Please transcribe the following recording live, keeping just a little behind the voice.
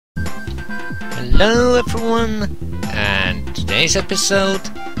Hello everyone, and today's episode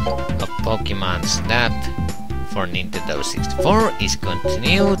of Pokemon Snap for Nintendo 64 is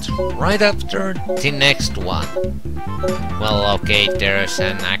continued right after the next one. Well, okay, there's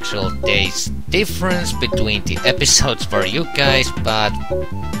an actual day's difference between the episodes for you guys, but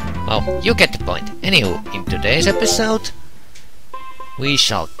well, you get the point. Anywho, in today's episode we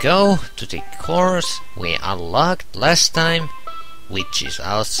shall go to the course we unlocked last time, which is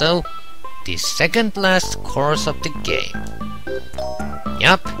also the second last course of the game.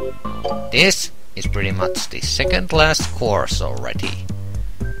 Yup, this is pretty much the second last course already.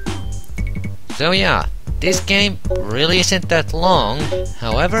 So yeah, this game really isn't that long.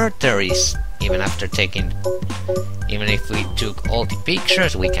 However, there is, even if we took all the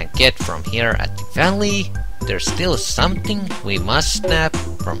pictures we can get from here at the valley, there's still something we must snap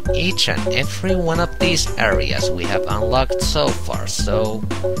from each and every one of these areas we have unlocked so far, so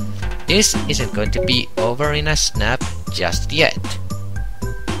this isn't going to be over in a snap just yet.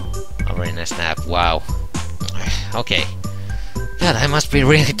 Over in a snap, wow. Okay. God, I must be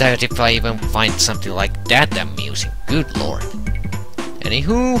really tired if I even find something like that amusing. Good lord.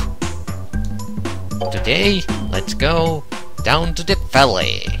 Anywho, today, let's go down to the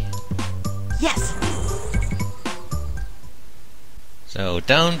valley. Yes! So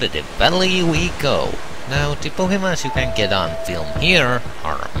down to the valley we go. Now the Pokemons you can get on film here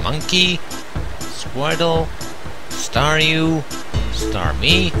are Monkey, Squirtle, Staryu,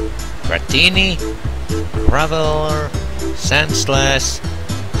 Starmie, Dratini, Graveler, Sandslash,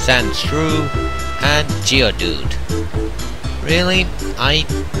 Sandshrew, and Geodude. Really, I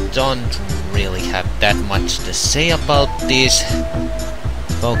don't really have that much to say about these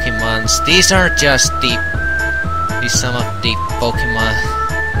Pokemons. These are just some of the Pokemon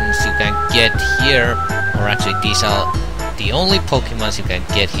you can get here, or actually these are the only Pokemons you can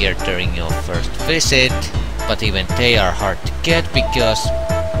get here during your first visit, but even they are hard to get because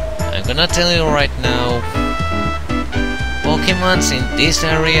I'm gonna tell you right now, Pokemons in this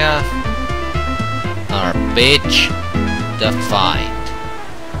area are bitch to find.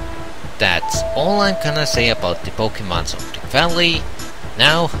 That's all I'm gonna say about the Pokemons of the valley.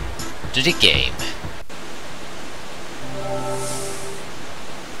 Now to the game.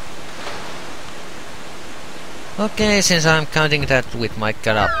 Okay, since I'm counting that with my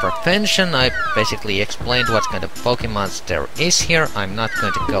Kara prevention, I basically explained what kind of Pokemons there is here. I'm not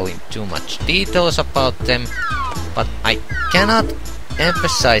going to go in too much details about them, but I cannot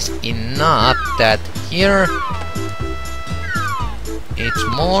emphasize enough that here it's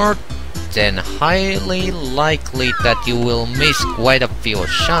more than highly likely that you will miss quite a few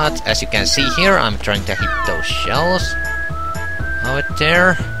shots. As you can see here, I'm trying to hit those shells over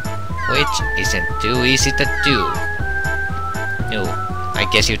there, which isn't too easy to do. No, I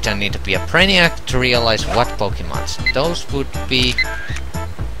guess you don't need to be a brainiac to realize what Pokemons those would be.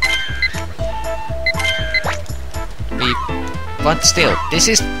 But still, this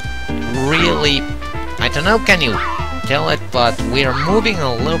is really... I don't know, can you tell it, but we're moving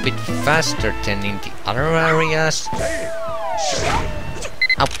a little bit faster than in the other areas.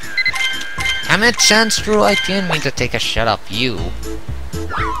 Oh. Damn it, Sandshrew, I didn't mean to take a shot of you.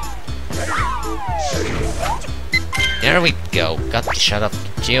 There we go, got the shot of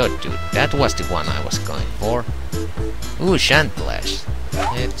Geodude. That was the one I was going for. Ooh, Sandslash.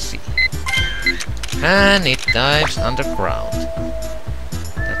 Let's see. And it dives underground.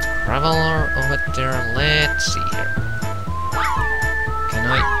 That's Graveler over there. Let's see here. Can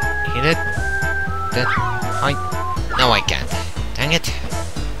I hit it? No, I can't. Dang it.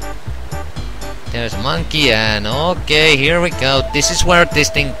 There's a Monkey, and okay, here we go. This is where this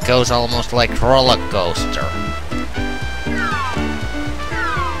thing goes almost like roller coaster.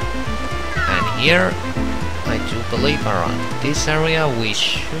 And here, I do believe around this area we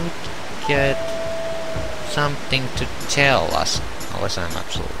should get something to tell us, unless I'm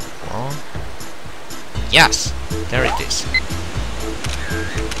absolutely wrong. Yes, there it is.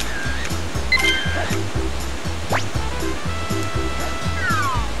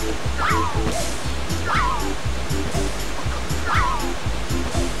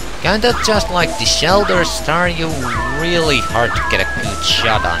 Kinda just like the Shelter Staryu, really hard to get a good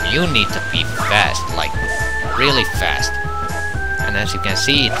shot on. You need to be fast, like really fast. And as you can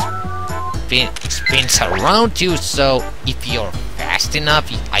see, it spins around you, so if you're fast enough,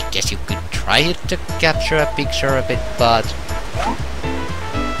 I guess you could try it to capture a picture of it, but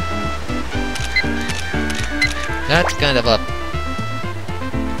that's kind of a...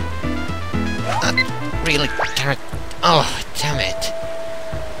 not really... oh, damn it.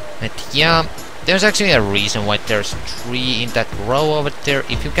 But yeah, there's actually a reason why there's 3 in that row over there.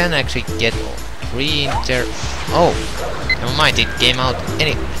 If you can actually get 3 in there... Oh! Never mind, it came out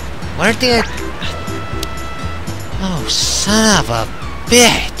anyway. Where did... Oh, son of a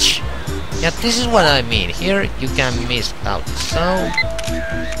bitch! Yeah, this is what I mean. Here you can miss out so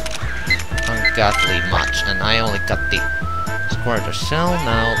ungodly much, and I only got the quarter cell.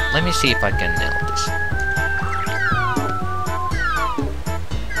 Now let me see if I can nail this.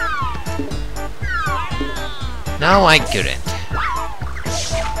 No, I couldn't.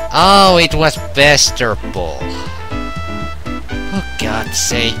 Oh, it was Bester Ball. For God's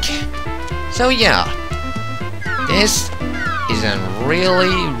sake. So yeah, this is a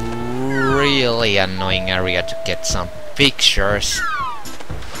really annoying area to get some pictures.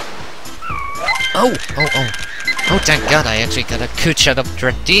 Oh, thank God I actually got a good shot of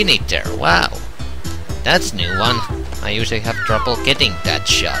Dratini there. Wow, that's a new one. I usually have trouble getting that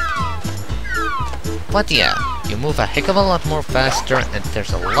shot. But yeah, you move a heck of a lot more faster, and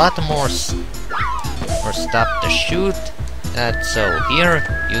there's a lot more stuff to shoot. So here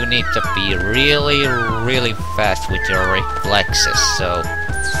you need to be really fast with your reflexes. So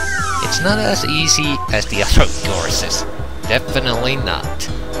it's not as easy as the other courses. Definitely not.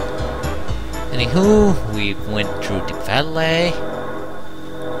 Anyhoo, we went through the valley.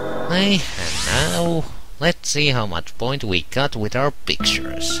 And now let's see how much point we got with our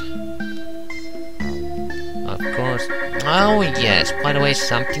pictures. Of course. Oh yes, by the way,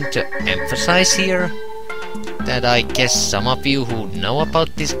 something to emphasize here, that I guess some of you who know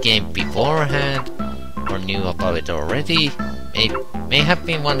about this game beforehand, or knew about it already, may have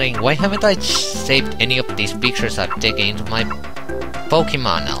been wondering, why haven't I saved any of these pictures I've taken into my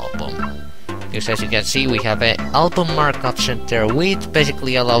Pokemon album? Because as you can see, we have an album mark option there, which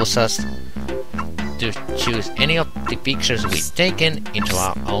basically allows us to choose any of the pictures we've taken into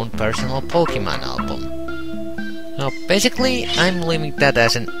our own personal Pokemon album. Now, basically, I'm leaving that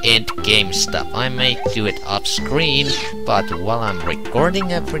as an end game stuff. I may do it off screen, but while I'm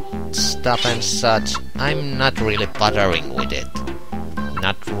recording every stuff and such, I'm not really bothering with it.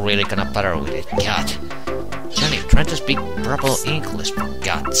 Not really gonna bother with it. God. Johnny, try to speak proper English, for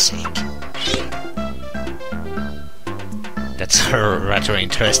God's sake. That's a rather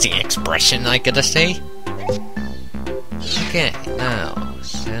interesting expression, I gotta say. Okay, now,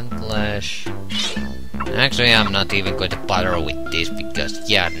 Sandlash. Actually, I'm not even going to bother with this because,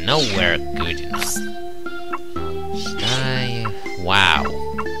 yeah, nowhere good enough. Wow.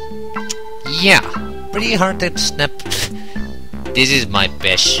 Yeah, pretty hard to snap. This is my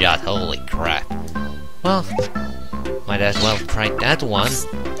best shot, holy crap. Well, might as well try that one.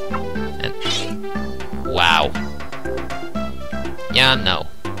 And wow. Yeah, no,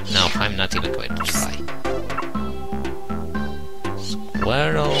 I'm not even going to try.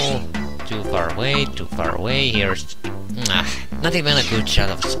 Squirtle. Too far away, here's... not even a good shot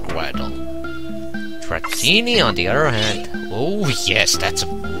of Squirtle. Dratini, on the other hand... Oh yes, that's a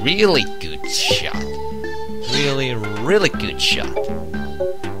really good shot. Really good shot.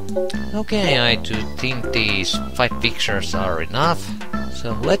 Okay, I do think these 5 pictures are enough.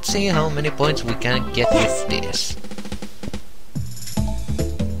 So let's see how many points we can get with this.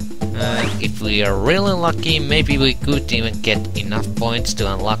 If we are really lucky, maybe we could even get enough points to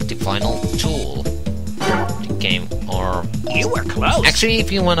unlock the final tool. The game, or... You were close! Actually,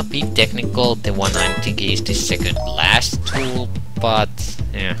 if you wanna be technical, the one I'm thinking is the second last tool, but...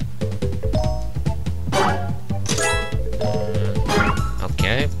 yeah.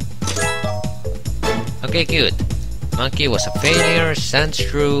 Okay. Okay, good. Monkey was a failure,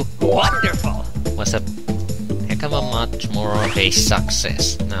 Sandshrew... Wonderful! Was a heck of a much more of a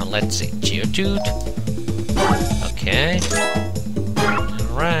success. Now let's see, Geodude. Okay.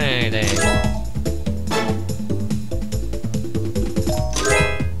 Alrighty.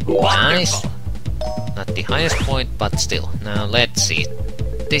 Nice. Not the highest point, but still. Now let's see.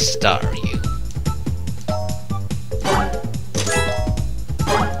 This Staryu.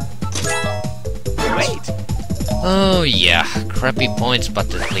 Great. Oh yeah, crappy points,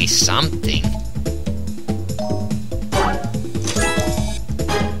 but at least something.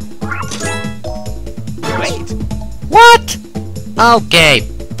 What? Okay,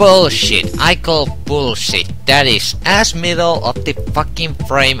 bullshit. I call bullshit. That is as middle of the fucking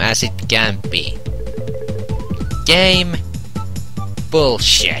frame as it can be. Game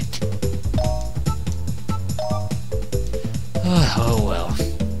bullshit. Oh well.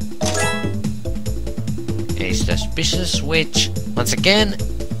 A suspicious switch. Once again,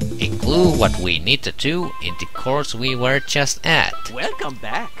 a clue what we need to do in the course we were just at. Welcome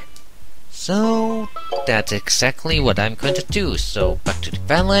back. So that's exactly what I'm going to do. So back to the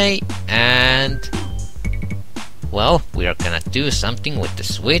valet, and well, we are gonna do something with the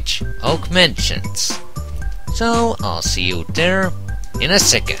switch Oak mentions. So I'll see you there in a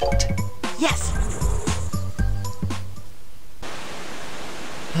second. Yes.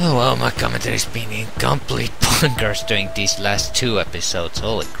 Oh well, my commentary's been in complete bonkers during these last 2 episodes.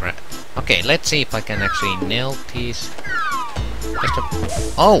 Holy crap. Okay, let's see if I can actually nail these.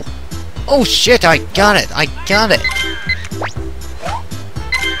 Oh! Oh shit, I got it! I got it!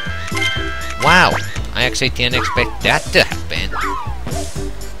 Wow! I actually didn't expect that to happen.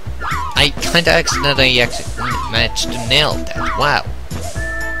 I kinda accidentally managed to nail that. Wow!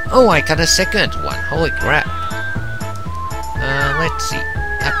 Oh, I got a second one! Holy crap! Let's see.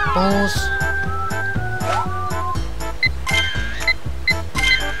 Apples.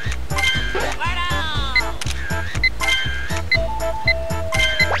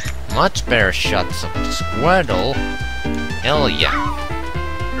 Much better shots of the Squirtle. Hell yeah.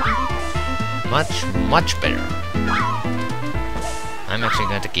 Much better. I'm actually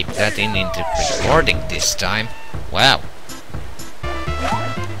going to keep that into recording this time. Wow.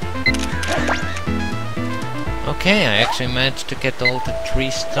 Okay, I actually managed to get all the 3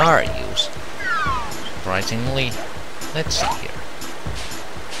 star use. Surprisingly. Let's see here.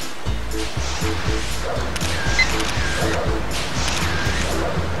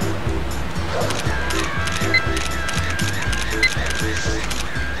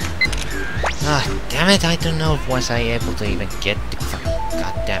 Ah, damn it, I don't know if was I able to even get the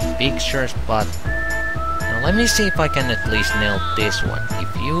goddamn pictures, but now let me see if I can at least nail this one.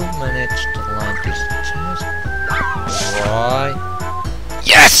 If you manage to line this just right.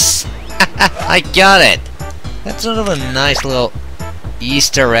 Yes! I got it! That's sort of a nice little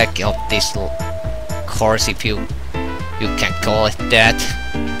Easter egg of this little course, if you can call it that.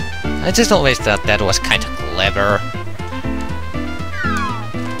 I just always thought that was kind of clever.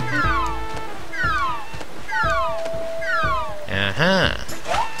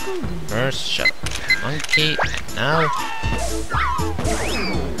 First shot monkey, and now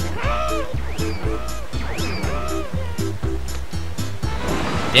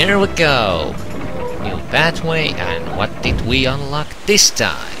there we go. New pathway, and what did we unlock this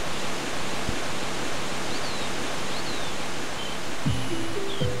time?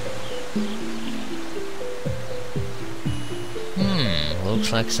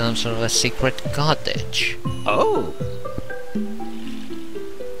 Looks like some sort of a secret cottage. Oh.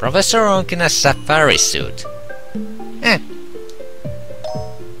 Professor Oak in a safari suit.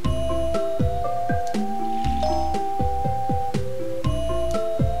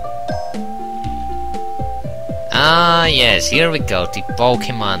 Ah yes, here we go, the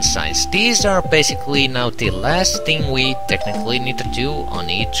Pokemon signs. These are basically now the last thing we technically need to do on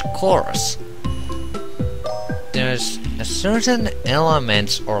each course. There's a certain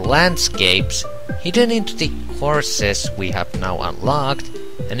elements or landscapes hidden into the courses we have now unlocked,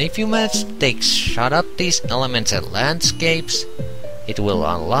 and if you manage to take shot up these elements and landscapes, it will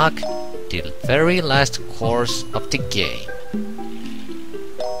unlock the very last course of the game.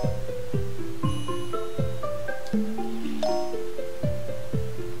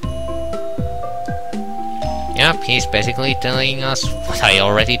 Yep, he's basically telling us what I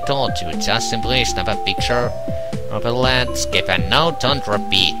already told you. Just simply snap a picture of a landscape and now don't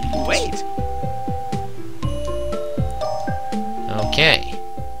repeat. Wait. Okay.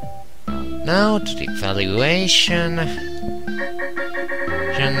 Now to the evaluation.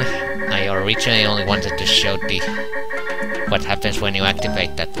 I originally only wanted to show what happens when you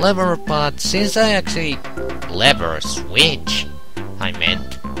activate that lever, but since I actually switch,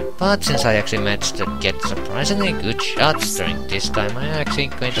 but since I actually managed to get surprisingly good shots during this time, I'm actually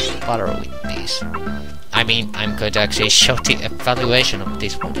going to bother with these. I mean, I'm going to actually show the evaluation of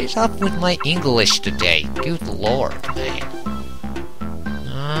this. What is up with my English today? Good lord, man.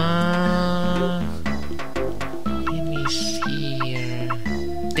 Let me see here.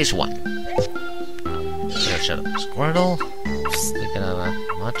 This one. Here's a Squirtle. We can have a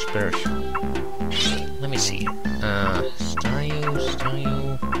much better shot. Let me see here. Staryu.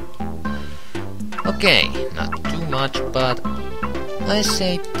 Okay, not too much, but I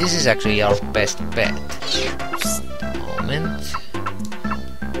say this is actually our best bet. Just a moment.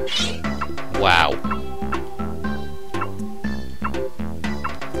 Wow.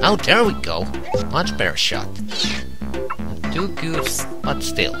 Oh, there we go. Much better shot. Not too good, but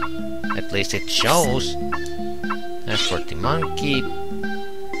still. At least it shows. As for the monkey...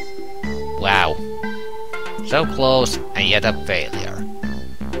 Wow. So close, and yet a failure.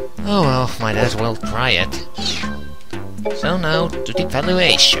 Oh well, might as well try it. So now to the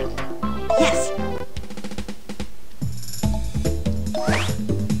evaluation. Yes.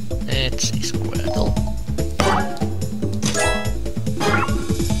 Let's see, Squirtle.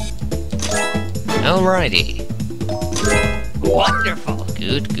 Alrighty. Wonderful.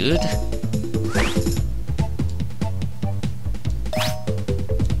 Good, good.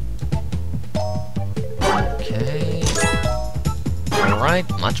 Okay. Alright,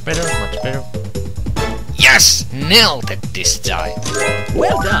 much better, much better. Yes! Nailed it this time!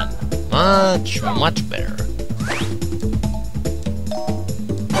 Well done. Much, much better.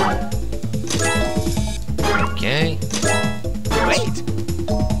 Okay. Great.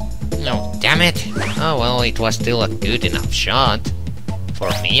 No, damn it! Oh well, it was still a good enough shot. For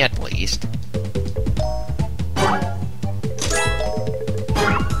me at least.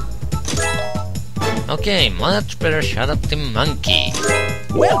 Okay, much better shot at the monkey.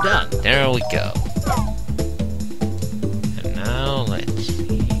 Well done. There we go. And now let's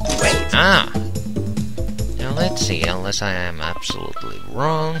see. Wait. Ah! Now let's see, unless I am absolutely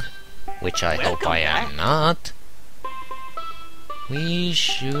wrong, which I hope I am not. We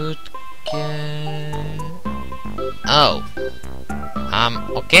should get... Oh.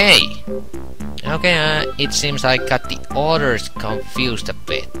 Okay. Okay, it seems I got the orders confused a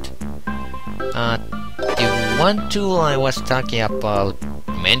bit. The one tool I was talking about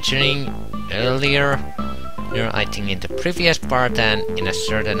mentioning earlier, I think in the previous part and in a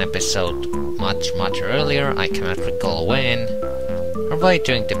certain episode much earlier, I cannot recall when. Probably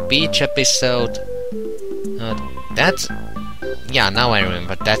during the beach episode. That's... Yeah, now I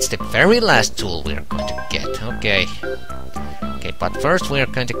remember, that's the very last tool we're going to get. Okay. Okay, but first we're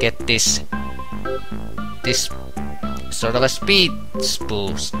going to get this sort of a speed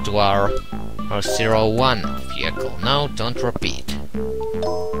boost to our 01 vehicle. No, don't repeat.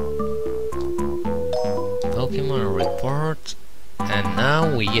 Pokemon report, and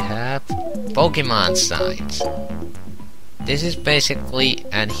now we have Pokemon signs. This is basically,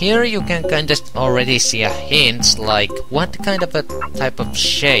 and here you can kind of already see a hint like what kind of a type of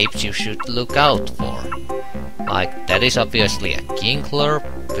shapes you should look out for. Like, that is obviously a Kinkler,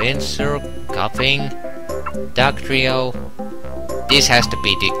 Pinsir, Coughing, Dugtrio. This has to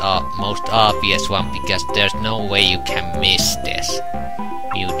be the most obvious one because there's no way you can miss this.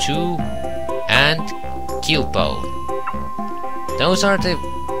 Mewtwo and Cubone. Those are the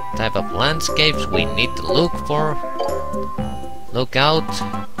type of landscapes we need to look for. Look out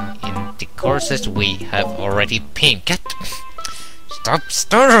in the courses we have already picked. Stop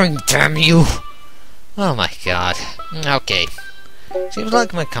stuttering, damn you! Oh my god. Okay. Seems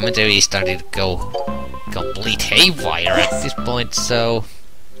like my commentary is starting to go complete haywire at this point, so...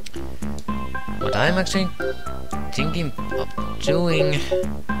 What I'm actually thinking of doing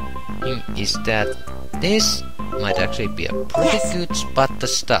is that this might actually be a pretty good spot to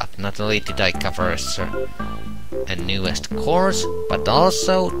stop. Not only did I cover a newest course, but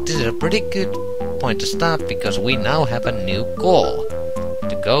also this is a pretty good point to stop because we now have a new goal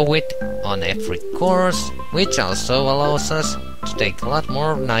to go with on every course, which also allows us to take a lot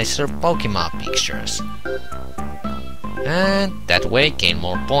more nicer Pokemon pictures. And that way gain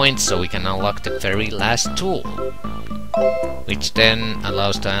more points so we can unlock the very last tool, which then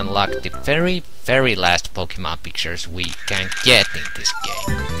allows to unlock the very last Pokemon pictures we can get in this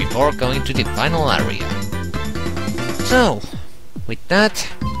game before going to the final area. So, with that,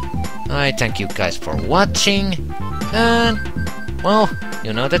 I thank you guys for watching, and, well,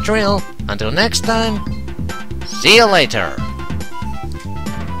 you know the drill. Until next time, see you later!